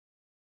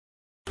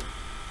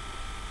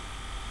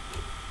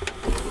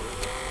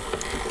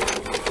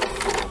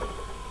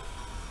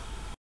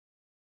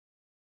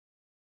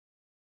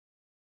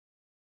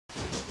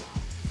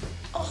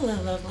Hello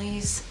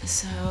lovelies.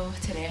 So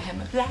today I have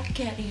my black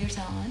cat ears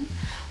on.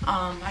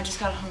 I just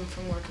got home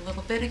from work a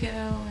little bit ago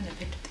and I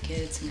picked up the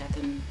kids and got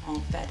them all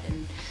fed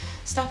and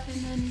stuff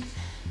and then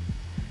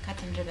got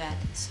them to bed.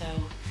 So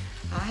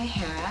I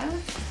have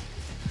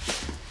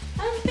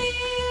a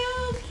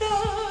mail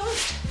vlog.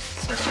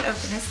 So I'm gonna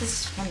open this. This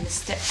is from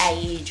Mr.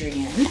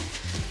 Adrian.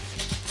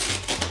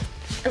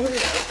 I'm gonna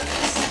open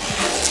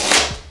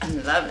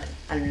this.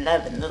 I'm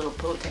loving the little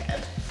pull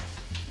tab.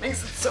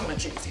 Makes it so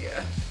much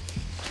easier.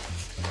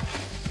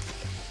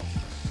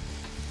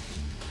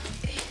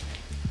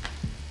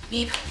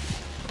 Beep.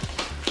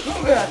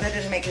 Oh god, that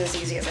didn't make it as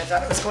easy as I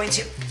thought it was going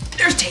to.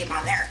 There's tape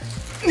on there.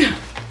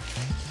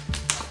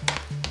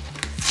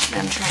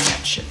 I'm trying not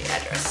to show the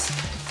address.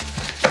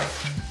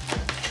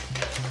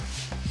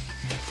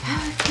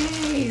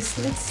 Okay,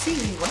 so let's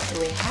see, what do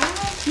we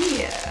have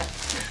here?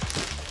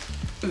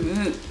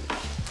 Ooh.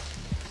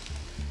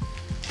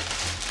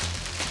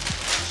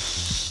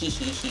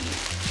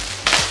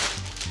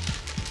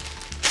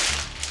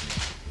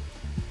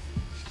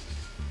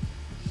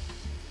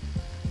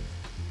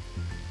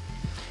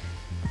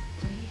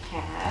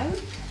 Have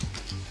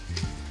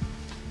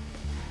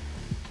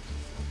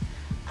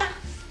a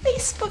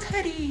Facebook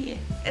hoodie,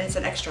 and it's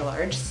an extra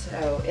large,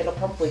 so it'll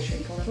probably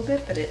shrink a little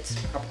bit, but it's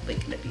probably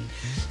gonna be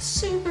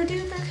super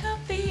duper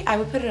comfy. I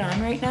would put it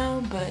on right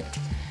now, but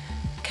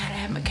gotta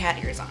have my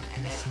cat ears on,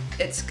 and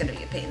it's gonna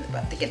be a pain in the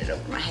butt to get it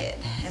over my head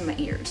and my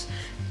ears,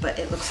 but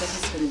it looks like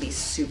it's gonna be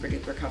super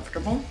duper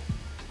comfortable.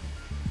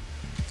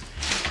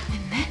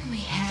 And then we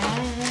have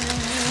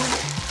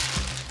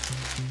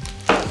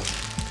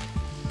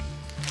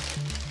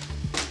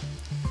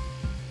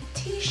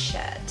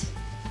t-shirt.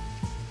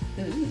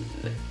 Ooh.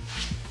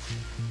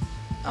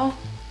 Oh,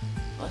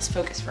 let's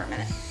focus for a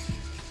minute.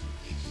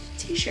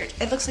 T-shirt.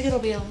 It looks like it'll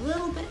be a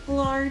little bit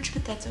large,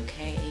 but that's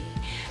okay.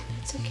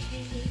 That's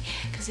okay,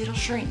 because it'll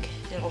shrink.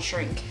 It'll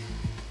shrink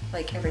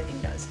like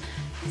everything does.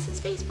 This is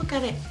Facebook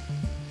on it.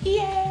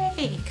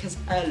 Yay! Because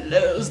I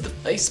love the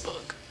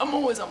Facebook. I'm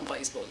always on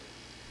Facebook.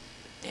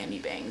 Damn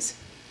you bangs.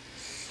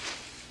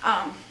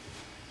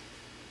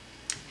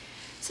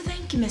 So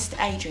thank you, Mr.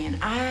 Adrian.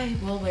 I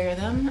will wear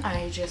them.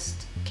 I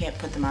just can't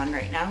put them on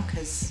right now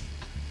because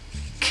I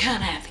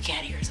gotta have the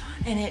cat ears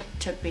on. And it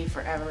took me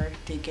forever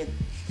to get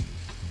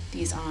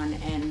these on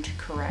and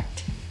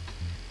correct.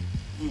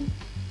 And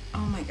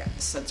oh my god,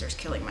 the sensor's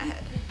killing my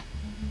head.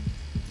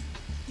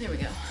 There we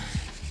go.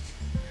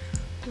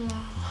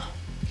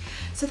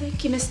 So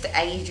thank you, Mr.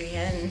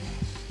 Adrian.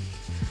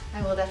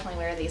 I will definitely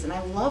wear these, and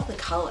I love the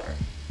color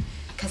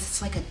because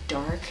it's like a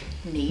dark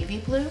navy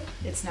blue.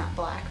 It's not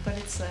black, but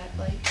it's that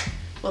like,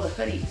 well, the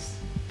hoodie's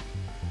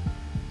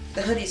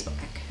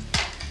black,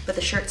 but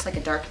the shirt's like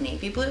a dark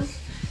navy blue,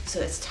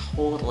 so it's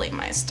totally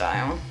my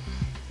style.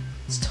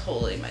 It's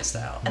totally my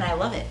style, and I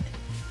love it.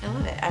 I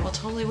love it. I will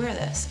totally wear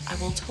this. I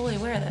will totally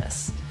wear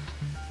this.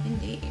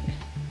 Indeed.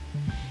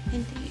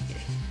 Indeed.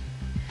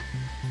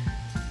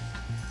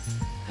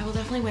 I will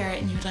definitely wear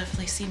it, and you'll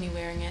definitely see me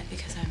wearing it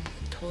because I'm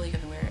totally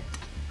gonna wear it.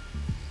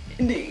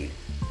 Indeed.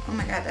 Oh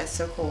my god, that's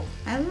so cool.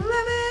 I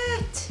love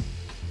it!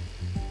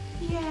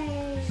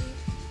 Yay!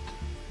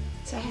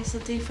 So I have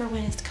something for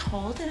when it's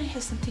cold, and I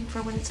have something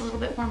for when it's a little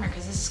bit warmer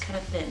because this is kind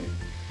of thin.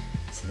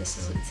 So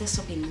this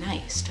will be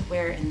nice to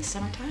wear in the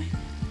summertime.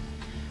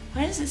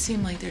 Why does it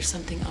seem like there's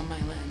something on my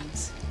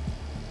lens?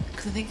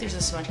 Because I think there's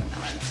a smudge on my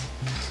lens.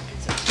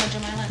 Is there a smudge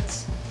on my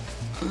lens?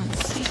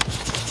 Let's see.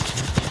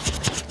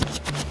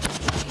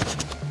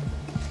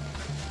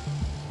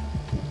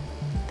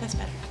 That's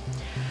better.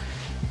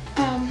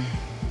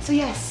 So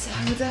yes,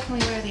 I will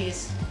definitely wear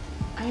these.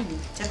 I am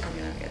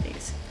definitely gonna wear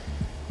these.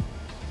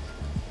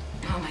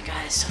 Oh my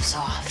god, it's so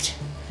soft.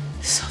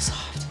 It's so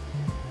soft.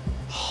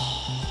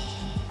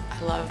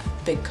 I love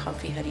big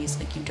comfy hoodies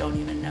like you don't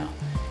even know.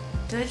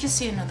 Did I just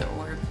see another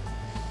orb?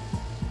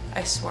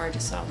 I swore I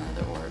just saw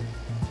another orb.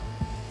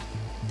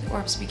 The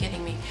orbs be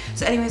getting me.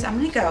 So anyways, I'm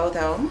gonna go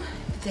though.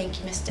 Thank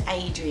you, Mr.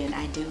 Adrian.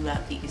 I do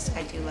love these.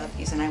 I do love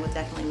these, and I would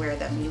definitely wear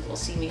them. You will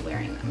see me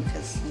wearing them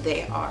because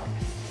they are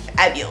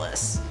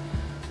fabulous.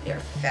 They are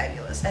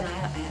fabulous, and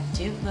I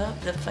do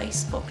love the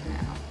Facebook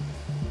now.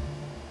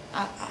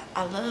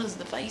 I love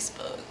the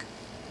Facebook.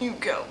 You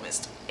go,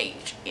 Mr.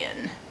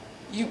 Adrian.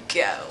 You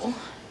go.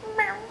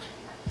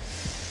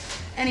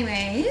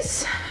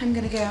 Anyways, I'm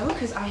gonna go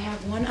because I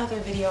have one other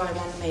video I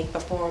want to make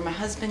before my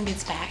husband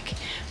gets back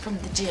from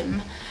the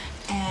gym.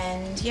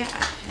 And yeah,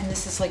 and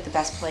this is like the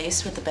best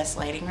place with the best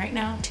lighting right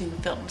now to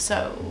film.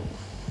 So,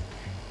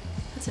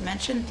 as I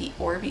mentioned, the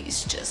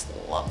Orbies just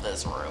love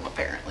this room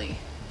apparently.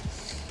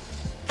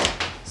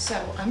 So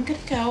I'm gonna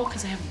go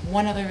because I have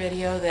one other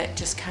video that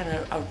just kind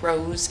of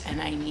arose and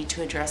I need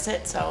to address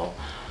it. So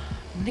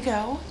I'm gonna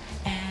go,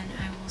 and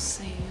I will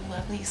see you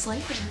lovelies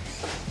later.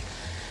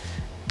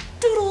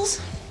 Doodles!